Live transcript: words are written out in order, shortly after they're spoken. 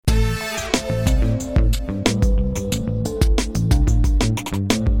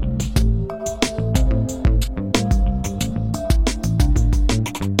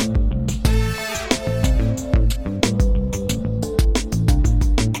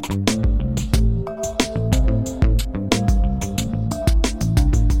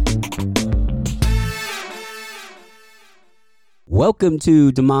Welcome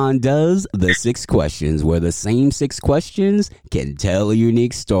to Damon Does the 6 Questions, where the same 6 questions can tell a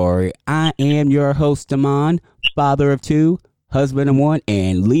unique story. I am your host, Damon, father of 2, husband of 1,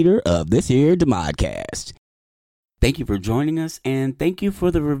 and leader of this here Damodcast. Thank you for joining us, and thank you for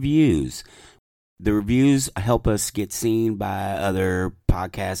the reviews. The reviews help us get seen by other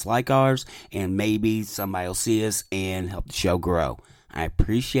podcasts like ours, and maybe somebody will see us and help the show grow. I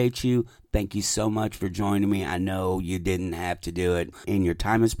appreciate you. Thank you so much for joining me. I know you didn't have to do it, and your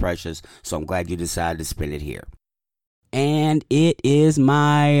time is precious, so I'm glad you decided to spend it here. And it is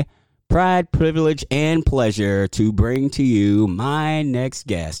my pride, privilege, and pleasure to bring to you my next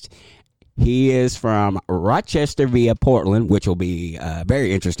guest. He is from Rochester via Portland, which will be a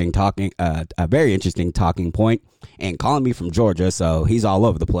very interesting talking point. And calling me from Georgia, so he's all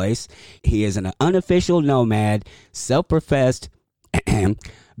over the place. He is an unofficial nomad, self-professed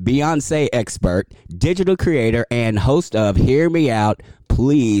Beyonce expert, digital creator, and host of Hear Me Out.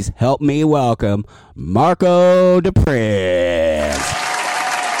 Please help me welcome Marco DePrince.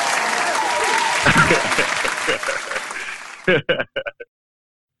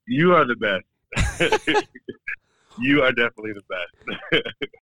 You are the best. You are definitely the best.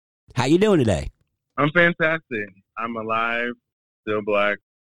 How you doing today? I'm fantastic. I'm alive, still black,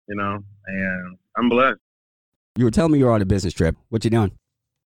 and I'm blessed. You were telling me you were on a business trip. What you doing?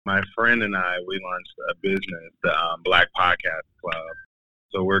 My friend and I, we launched a business, the Black Podcast Club.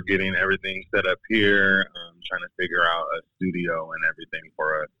 So we're getting everything set up here, trying to figure out a studio and everything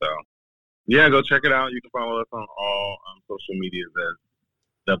for us. So, yeah, go check it out. You can follow us on all social medias as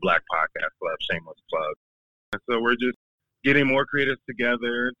the Black Podcast Club, shameless plug. And so we're just getting more creatives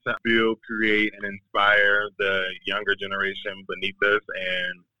together to build, create, and inspire the younger generation beneath us.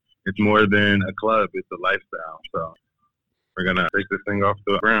 And it's more than a club. It's a lifestyle. So we're going to take this thing off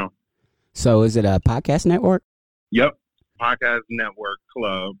the ground. So is it a podcast network? Yep. Podcast Network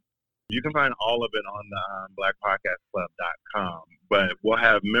Club. You can find all of it on the blackpodcastclub.com. But we'll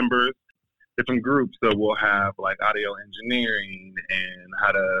have members, different groups. So we'll have like audio engineering and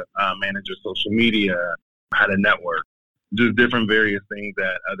how to manage your social media, how to network. Just different various things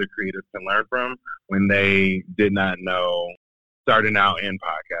that other creators can learn from when they did not know, starting out in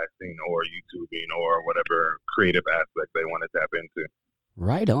podcasting or YouTubing or whatever creative aspect they want to tap into.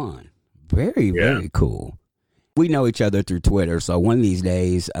 Right on. Very cool. We know each other through Twitter, so one of these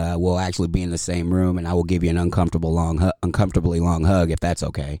days we'll actually be in the same room, and I will give you an uncomfortably long hug if that's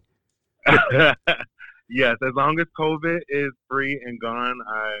okay. Yes, as long as COVID is free and gone,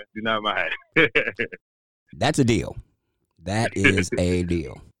 I do not mind. That's a deal. That is a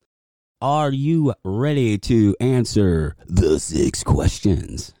deal. Are you ready to answer the 6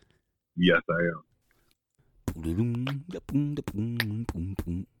 questions? Yes, I am.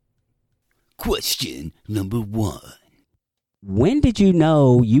 Question number 1. When did you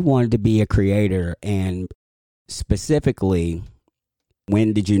know you wanted to be a creator, and specifically,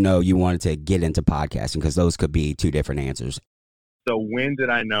 when did you know you wanted to get into podcasting? Because those could be 2 different answers. So when did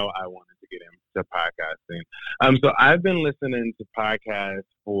I know I wanted to get into podcasting? So I've been listening to podcasts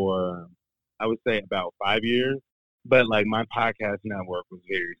for, I would say, about 5 years. But like my podcast network was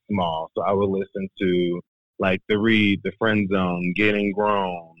very small. So I would listen to like The Read, The Friend Zone, Getting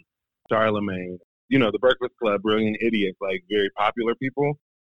Grown, Charlemagne, The Breakfast Club, Brilliant Idiots, like very popular people.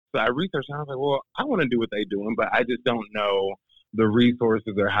 So I researched and I was like, well, I want to do what they're doing, but I just don't know the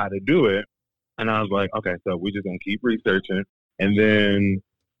resources or how to do it. And I was like, okay, so we're just going to keep researching. And then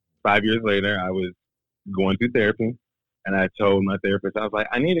 5 years later, I was going through therapy, and I told my therapist, I was like,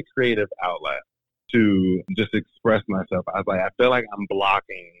 I need a creative outlet to just express myself. I was like, I feel like I'm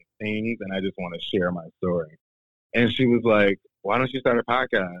blocking things, and I just want to share my story. And she was like, why don't you start a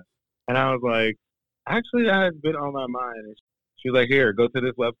podcast? And I was like, actually, that has been on my mind. And she was like, here, go to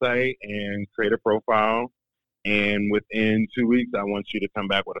this website and create a profile. And within 2 weeks, I want you to come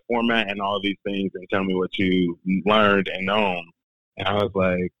back with a format and all these things and tell me what you learned and known. And I was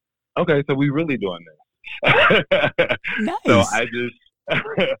like, okay, so we really doing this. Nice. So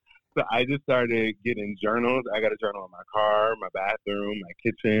I just started getting journals. I got a journal in my car, my bathroom, my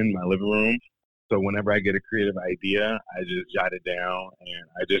kitchen, my living room. So whenever I get a creative idea, I just jot it down and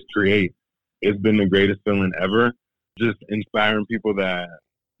I just create. It's been the greatest feeling ever. Just inspiring people that,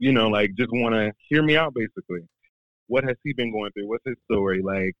 just want to hear me out, basically. What has he been going through? What's his story?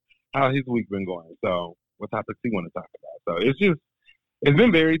 Like, how his week been going? So what topics he want to talk about? So it's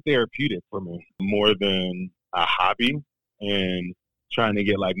been very therapeutic for me, more than a hobby and trying to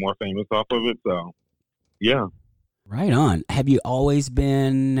get, more famous off of it. So, yeah. Right on. Have you always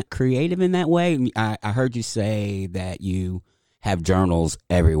been creative in that way? I heard you say that you have journals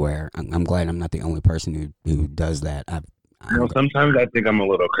everywhere. I'm glad I'm not the only person who does that. Sometimes I think I'm a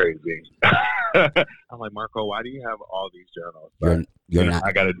little crazy. I'm like, Marco, why do you have all these journals? But, you're not.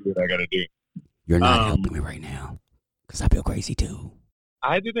 I got to do what I got to do. You're not helping me right now because I feel crazy too.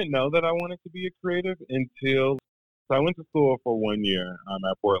 I didn't know that I wanted to be a creative until I went to school for 1 year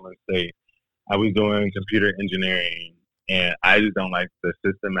at Portland State. I was doing computer engineering, and I just don't like the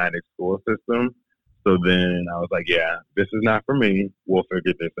systematic school system. So then I was like, yeah, this is not for me. We'll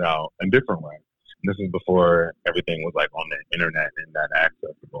figure this out a different way. This is before everything was like on the internet and that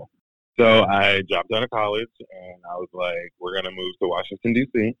accessible. So I dropped out of college, and I was like, we're going to move to Washington,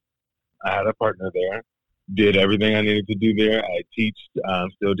 D.C. I had a partner there, did everything I needed to do there. I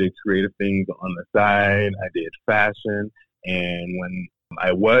still did creative things on the side. I did fashion. And when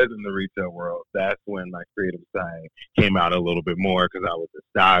I was in the retail world, that's when my creative side came out a little bit more because I was a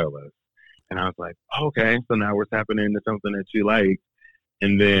stylist. And I was like, okay, so now we're tapping into something that you like.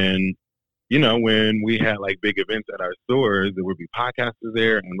 And then, you know, when we had like big events at our stores, there would be podcasters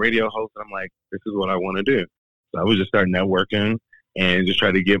there and radio hosts. I'm like, this is what I want to do. So I would just start networking and just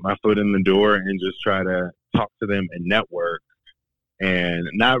try to get my foot in the door and just try to talk to them and network and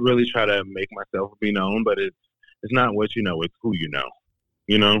not really try to make myself be known, but it's not what you know, it's who you know?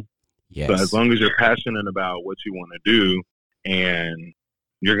 Yes. So as long as you're passionate about what you want to do and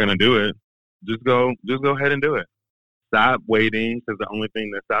you're going to do it, just go ahead and do it. Stop waiting because the only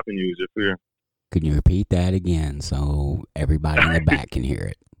thing that's stopping you is your fear. Can you repeat that again so everybody in the back can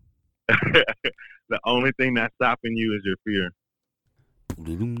hear it? The only thing that's stopping you is your fear.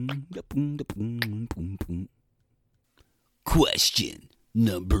 Question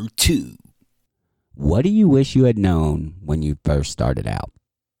number 2. What do you wish you had known when you first started out?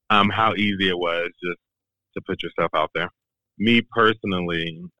 How easy it was just to put yourself out there. Me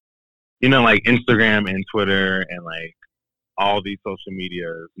personally, you know, like Instagram and Twitter and like all these social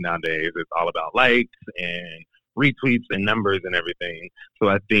medias nowadays, it's all about likes and retweets and numbers and everything. So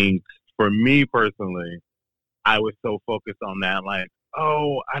I think for me personally, I was so focused on that, like,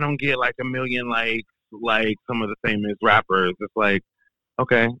 oh, I don't get like 1 million likes like some of the famous rappers. It's like,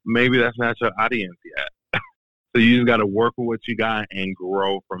 okay, maybe that's not your audience yet. So you just got to work with what you got and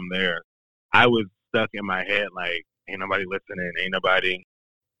grow from there. I was stuck in my head like, ain't nobody listening, ain't nobody.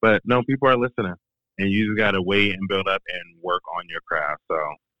 But no, people are listening. And you just got to wait and build up and work on your craft. So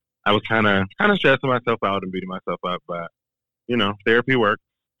I was kind of stressing myself out and beating myself up. But, you know, therapy works.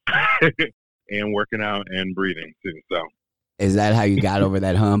 And working out and breathing too. So is that how you got over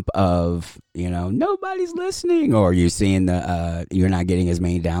that hump of, you know, nobody's listening, or you're seeing you're not getting as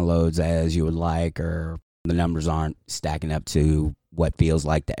many downloads as you would like, or the numbers aren't stacking up to what feels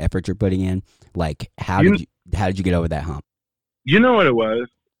like the effort you're putting in? Like, how did you get over that hump? You know what it was?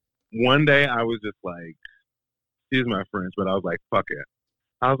 One day I was just like, excuse my French, but I was like, fuck it.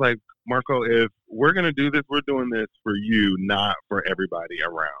 I was like, Marco, if we're going to do this, we're doing this for you, not for everybody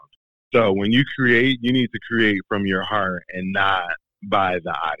around. So when you create, you need to create from your heart and not by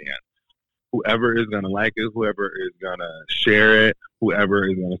the audience. Whoever is going to like it, whoever is going to share it, whoever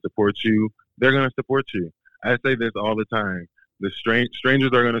is going to support you, they're going to support you. I say this all the time. The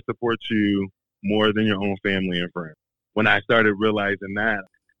strangers are going to support you more than your own family and friends. When I started realizing that,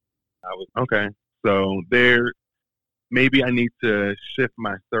 I was, okay, so maybe I need to shift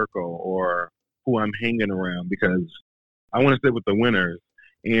my circle or who I'm hanging around, because I want to sit with the winners.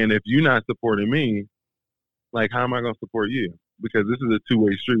 And if you're not supporting me, like, how am I going to support you? Because this is a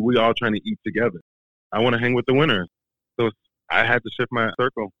two-way street. We all trying to eat together. I want to hang with the winners. So I had to shift my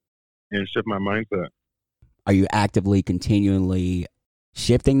circle and shift my mindset. Are you actively, continually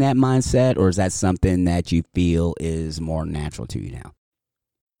shifting that mindset, or is that something that you feel is more natural to you now?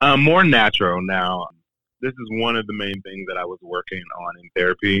 More natural now. This is one of the main things that I was working on in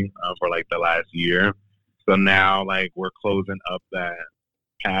therapy for like the last year. So now, like, we're closing up that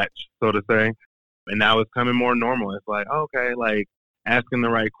patch, so to say. And now it's coming more normal. It's like, okay, like asking the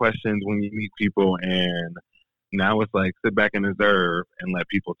right questions when you meet people. And now it's like sit back and observe and let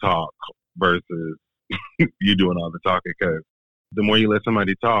people talk versus you doing all the talking. Because the more you let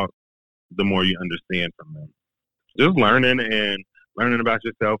somebody talk, the more you understand from them. Just learning about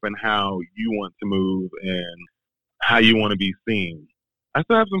yourself and how you want to move and how you want to be seen. I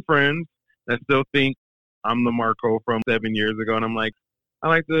still have some friends that still think I'm the Marco from 7 years ago. And I'm like, I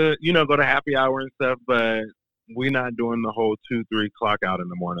like to, go to happy hour and stuff, but we're not doing the whole 2-3 clock out in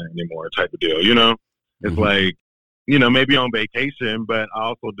the morning anymore type of deal, It's like, maybe on vacation, but I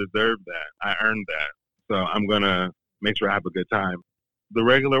also deserve that. I earned that. So I'm going to make sure I have a good time. The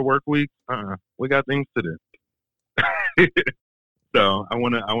regular work week, we got things to do. So I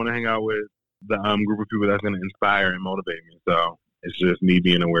want to hang out with the group of people that's going to inspire and motivate me. So it's just me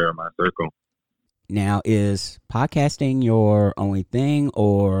being aware of my circle. Now, is podcasting your only thing,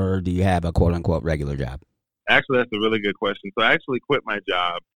 or do you have a quote-unquote regular job? Actually, that's a really good question. So I actually quit my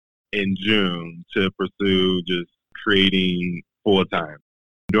job in June to pursue just creating full-time.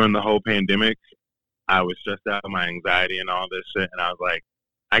 During the whole pandemic, I was stressed out with my anxiety and all this shit, and I was like,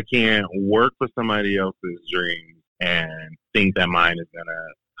 I can't work for somebody else's dreams and think that mine is going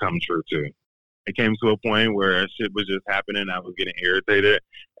to come true too. It came to a point where shit was just happening. I was getting irritated.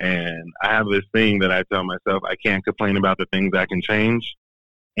 And I have this thing that I tell myself, I can't complain about the things I can change.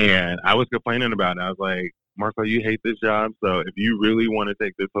 And I was complaining about it. I was like, Marco, you hate this job. So if you really want to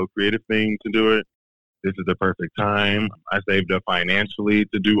take this whole creative thing to do it, this is the perfect time. I saved up financially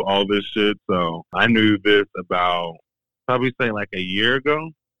to do all this shit. So I knew this about probably say like a year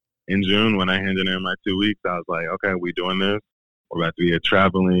ago in June when I handed in my 2 weeks. I was like, okay, we doing this. We're about to be a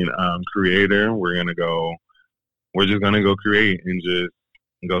traveling creator. We're just going to go create and just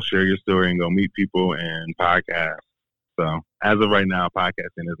go share your story and go meet people and podcast. So as of right now,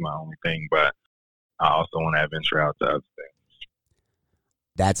 podcasting is my only thing, but I also want to venture out to other things.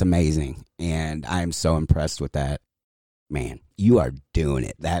 That's amazing. And I'm so impressed with that. Man, you are doing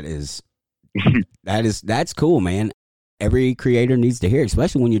it. That's cool, man. Every creator needs to hear,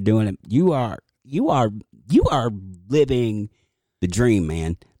 especially when you're doing it. You are living the dream,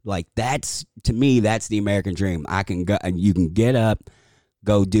 man. Like that's, to me, that's the American dream. I can go and you can get up,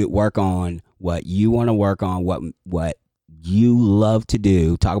 go work on what you want to work on, what you love to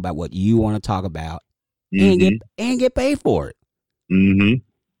do, talk about what you want to talk about, and get paid for it. Mm-hmm.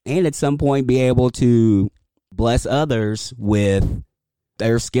 And at some point be able to bless others with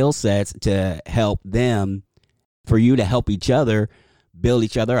their skill sets to help them, for you to help each other, build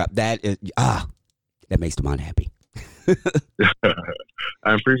each other up. That makes the mind happy.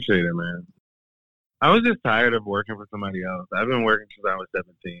 I appreciate it, man. I was just tired of working for somebody else. I've been working since I was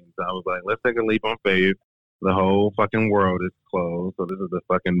 17. So I was like, let's take a leap on faith. The whole fucking world is closed. So this is the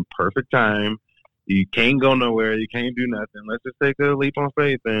fucking perfect time. You can't go nowhere. You can't do nothing. Let's just take a leap on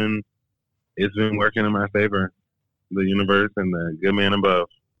faith. And it's been working in my favor. The universe and the good man above.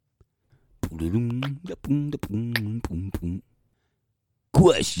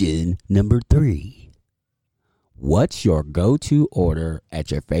 Question number 3. What's your go-to order at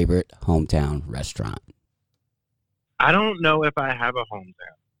your favorite hometown restaurant? I don't know if I have a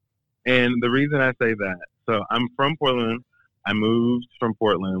hometown. And the reason I say that, so I'm from Portland. I moved from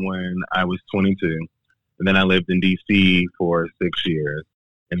Portland when I was 22. And then I lived in D.C. for 6 years.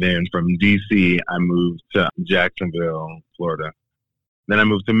 And then from D.C., I moved to Jacksonville, Florida. Then I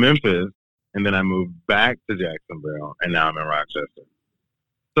moved to Memphis. And then I moved back to Jacksonville. And now I'm in Rochester.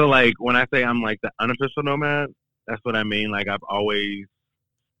 So, like, when I say I'm, like, the unofficial nomad, that's what I mean. Like,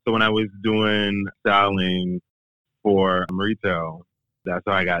 so when I was doing styling for retail, that's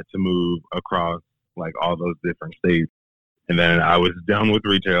how I got to move across, like, all those different states. And then I was done with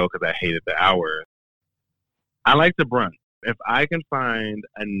retail because I hated the hours. I like to brunch. If I can find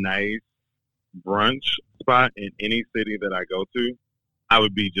a nice brunch spot in any city that I go to, I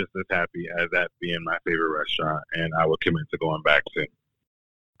would be just as happy as that being my favorite restaurant, and I would commit to going back to.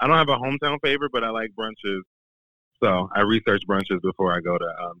 I don't have a hometown favorite, but I like brunches. So I research brunches before I go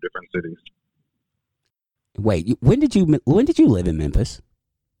to different cities. Wait, when did you live in Memphis?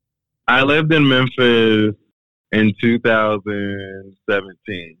 I lived in Memphis in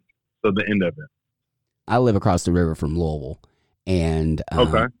 2017, so the end of it. I live across the river from Louisville, and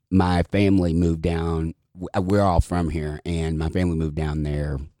my family moved down. We're all from here, and my family moved down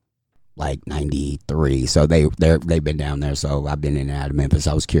there like 93. So they've been down there. So I've been in and out of Memphis.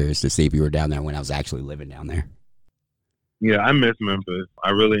 I was curious to see if you were down there when I was actually living down there. Yeah, I miss Memphis. I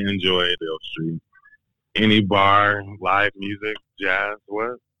really enjoy Dale Street. Any bar, live music, jazz,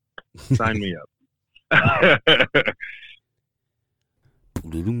 what? Sign me up.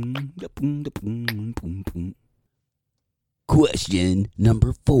 Question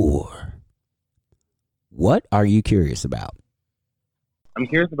number 4. What are you curious about? I'm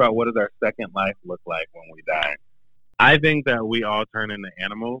curious about what does our second life look like when we die. I think that we all turn into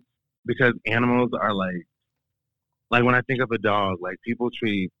animals because animals are like when I think of a dog, like people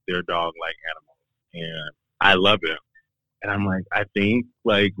treat their dog like animals, and I love it. And I'm like, I think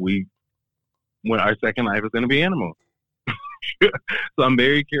like when our second life is going to be animals. So I'm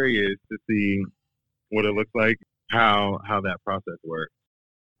very curious to see what it looks like, how that process works.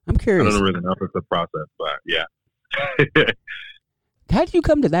 I'm curious. I don't really know if it's a process, but yeah. How did you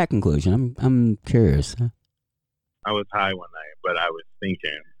come to that conclusion? I'm curious. I was high one night, but I was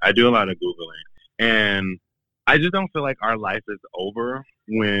thinking. I do a lot of Googling, and I just don't feel like our life is over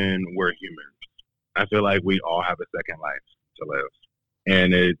when we're humans. I feel like we all have a second life to live,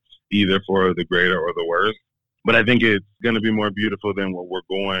 and either for the greater or the worse. But I think it's going to be more beautiful than what we're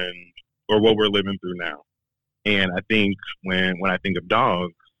going or what we're living through now. And I think when I think of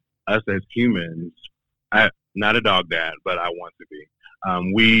dogs, us as humans, not a dog dad, but I want to be.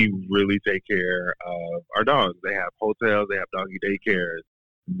 We really take care of our dogs. They have hotels, they have doggy daycares,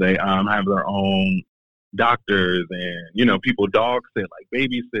 they have their own doctors, and people dog sit, like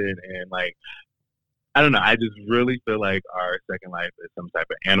babysit, and like I don't know. I just really feel like our second life is some type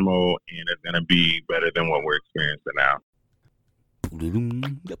of animal, and it's gonna be better than what we're experiencing now.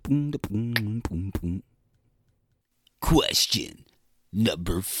 Question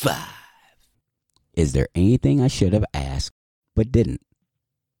number 5. Is there anything I should have asked but didn't?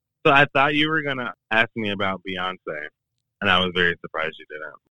 So I thought you were going to ask me about Beyonce, and I was very surprised you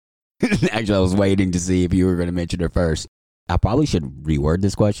didn't. Actually, I was waiting to see if you were going to mention her first. I probably should reword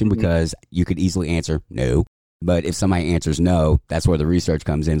this question because you could easily answer no. But if somebody answers no, that's where the research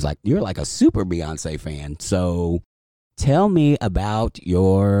comes in. It's like, you're like a super Beyonce fan. So tell me about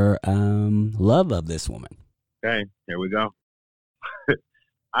your love of this woman. Okay, here we go.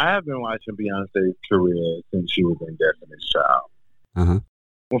 I have been watching Beyonce's career since she was in Destiny's Child. Uh-huh.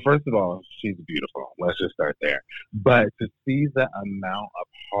 Well, first of all, she's beautiful. Let's just start there. But to see the amount of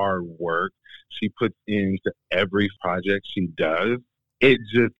hard work she puts into every project she does, it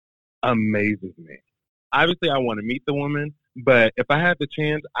just amazes me. Obviously, I want to meet the woman, but if I had the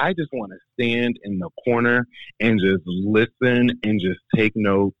chance, I just want to stand in the corner and just listen and just take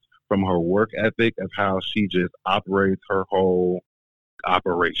notes from her work ethic of how she just operates her whole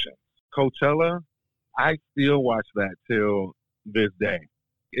operation. Coachella, I still watch that till this day.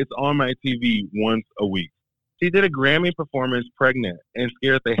 It's on my TV once a week. She did a Grammy performance pregnant and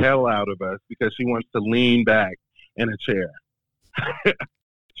scared the hell out of us because she wants to lean back in a chair.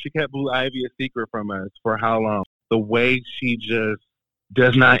 She kept Blue Ivy a secret from us for how long? The way she just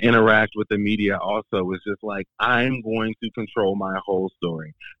does not interact with the media also is just like, I'm going to control my whole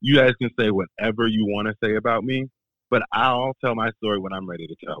story. You guys can say whatever you want to say about me, but I'll tell my story when I'm ready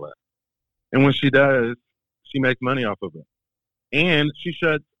to tell it. And when she does, she makes money off of it. And she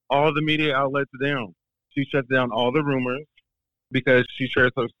shuts all the media outlets down. She shuts down all the rumors because she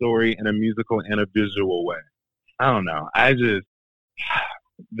shares her story in a musical and a visual way. I don't know.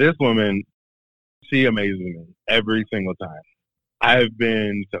 This woman, she amazes me every single time. I've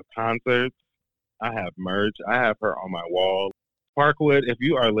been to concerts. I have merch. I have her on my wall. Parkwood, if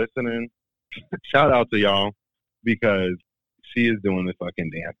you are listening, shout out to y'all because she is doing this fucking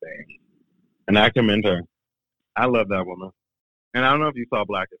damn thing. And I commend her. I love that woman. And I don't know if you saw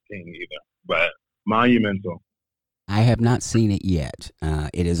Black is King either, but monumental. I have not seen it yet.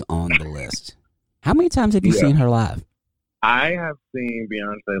 It is on the list. How many times have you seen her live? I have seen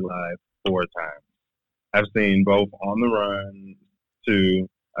Beyonce live 4 times. I've seen both On the Run 2.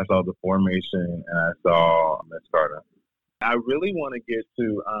 I saw The Formation, and I saw Miss Carter. I really want to get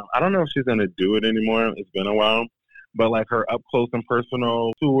to, I don't know if she's going to do it anymore. It's been a while. But like her up close and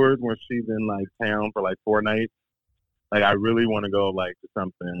personal tours where she's in like town for like 4 nights. Like I really want to go like to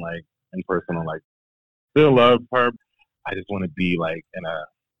something like in personal, like still love her. I just want to be like in a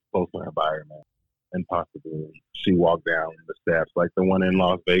closer environment and possibly she walked down the steps like the one in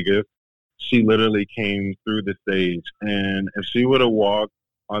Las Vegas. She literally came through the stage, and if she would have walked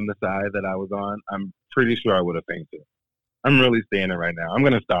on the side that I was on, I'm pretty sure I would have fainted. I'm really standing right now. I'm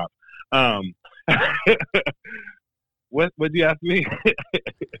going to stop. What did you ask me?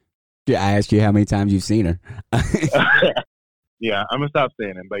 Yeah, I asked you how many times you've seen her. Yeah, I'm going to stop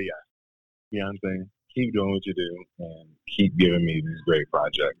standing, but yeah. Beyonce, keep doing what you do and keep giving me these great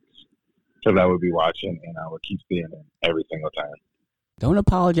projects because I would be watching and I would keep seeing them every single time. Don't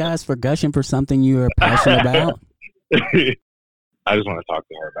apologize for gushing for something you are passionate about. I just want to talk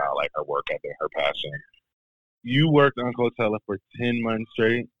to her about like her work ethic, her passion. You worked on Coachella for 10 months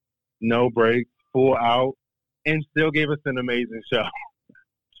straight, no breaks, full out, and still gave us an amazing show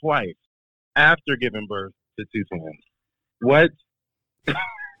twice after giving birth to 2 twins. What?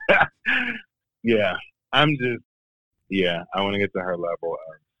 Yeah, I want to get to her level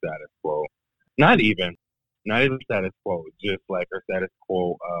of status quo. Not even status quo, just like her status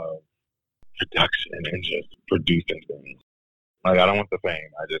quo of production and just producing things. Like I don't want the fame.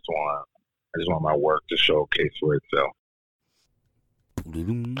 I just want my work to showcase for itself.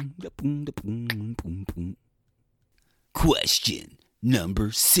 Question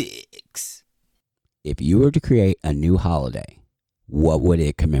number 6. If you were to create a new holiday, what would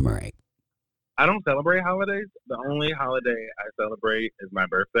it commemorate? I don't celebrate holidays. The only holiday I celebrate is my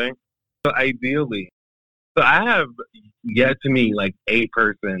birthday. So ideally, I have yet to meet like a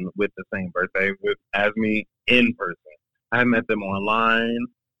person with the same birthday as me in person. I met them online.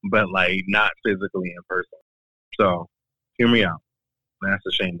 but like not physically in person. So hear me out. That's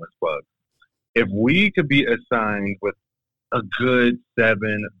a shameless plug. If we could be assigned with a good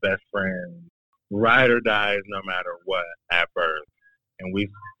 7 best friends, ride or dies no matter what at birth, and we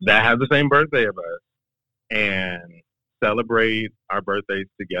that have the same birthday of us, and celebrate our birthdays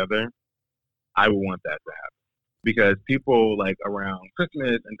together, I would want that to happen. Because people, like, around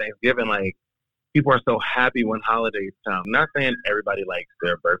Christmas and Thanksgiving, like, people are so happy when holidays come. I'm not saying everybody likes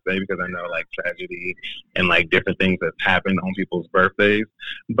their birthday, because I know, like, tragedy and, like, different things that's happened on people's birthdays.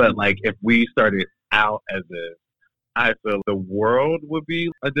 But, like, if we started out as this, I feel the world would be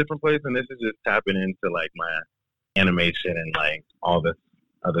a different place. And this is just tapping into, like, my animation and, like, all this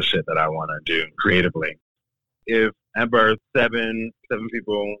other shit that I want to do creatively. If at birth, seven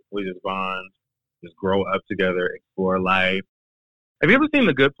people, we just bond, just grow up together, explore life. Have you ever seen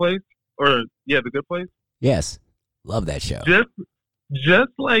The Good Place? The Good Place? Yes. Love that show.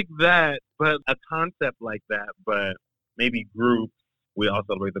 Just like that, but a concept like that, but maybe groups. We all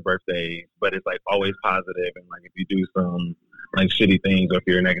celebrate the birthdays, but it's like always positive. And like if you do some like shitty things, or if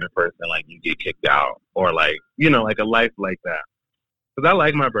you're a negative person, like you get kicked out, or like, you know, like a life like that. Because I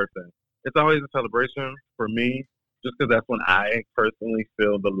like my birthday. It's always a celebration for me, just because that's when I personally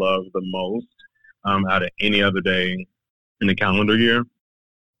feel the love the most out of any other day in the calendar year.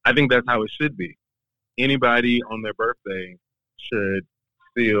 I think that's how it should be. Anybody on their birthday should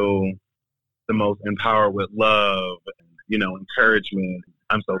feel the most empowered with love and, you know, encouragement.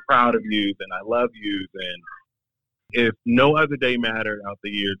 I'm so proud of you, and I love you. And if no other day mattered out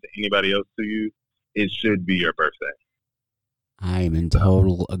the year to anybody else to you, it should be your birthday. I am in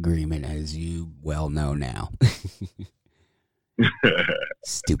total agreement, as you well know now.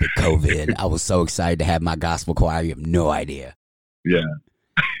 Stupid COVID. I was so excited to have my gospel choir. You have no idea. Yeah.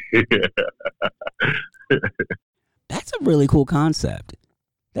 That's a really cool concept.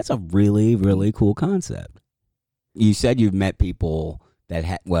 That's a really, really cool concept. You said you've met people that,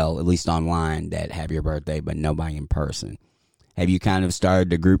 at least online, that have your birthday, but nobody in person. Have you kind of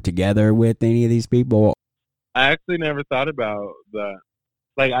started to group together with any of these people? I actually never thought about that.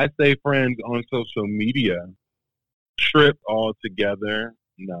 Like, I say friends on social media. Trip all together,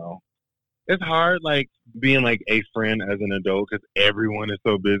 no. It's hard, like, being, like, a friend as an adult, because everyone is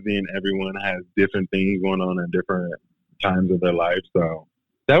so busy and everyone has different things going on at different times of their life. So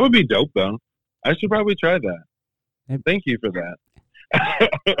that would be dope, though. I should probably try that. And thank you for that.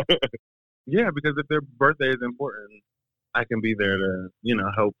 Yeah, because if their birthday is important, I can be there to, you know,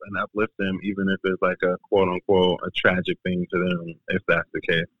 help and uplift them, even if it's like a quote-unquote a tragic thing to them, if that's the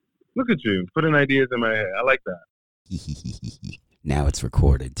case. Look at you, putting ideas in my head. I like that. Now it's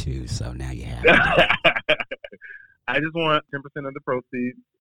recorded, too, so now you have it. I just want 10% of the proceeds.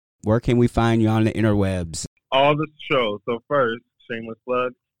 Where can we find you on the interwebs? All the shows. So first, shameless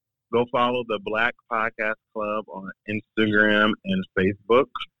plug, go follow the Black Podcast Club on Instagram and Facebook.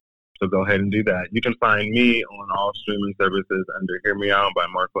 So go ahead and do that. You can find me on all streaming services under Hear Me Out by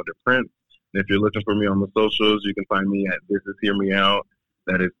Marco DePrince. And if you're looking for me on the socials, you can find me at This Is Hear Me Out.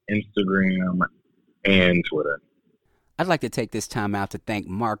 That is Instagram and Twitter. I'd like to take this time out to thank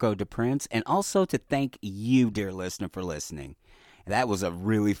Marco DePrince, and also to thank you, dear listener, for listening. That was a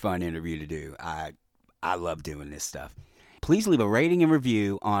really fun interview to do. I love doing this stuff. Please leave a rating and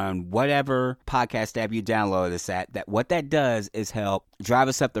review on whatever podcast app you download this at. What that does is help drive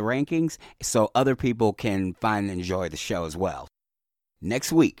us up the rankings so other people can find and enjoy the show as well.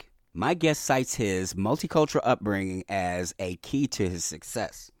 Next week, my guest cites his multicultural upbringing as a key to his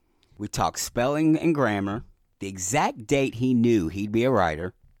success. We talk spelling and grammar, the exact date he knew he'd be a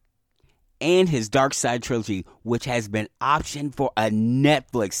writer, and his Dark Side trilogy, which has been optioned for a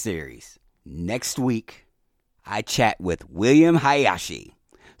Netflix series. Next week, I chat with William Hayashi.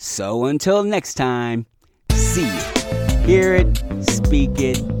 So until next time, see it, hear it, speak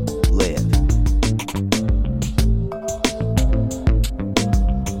it, live.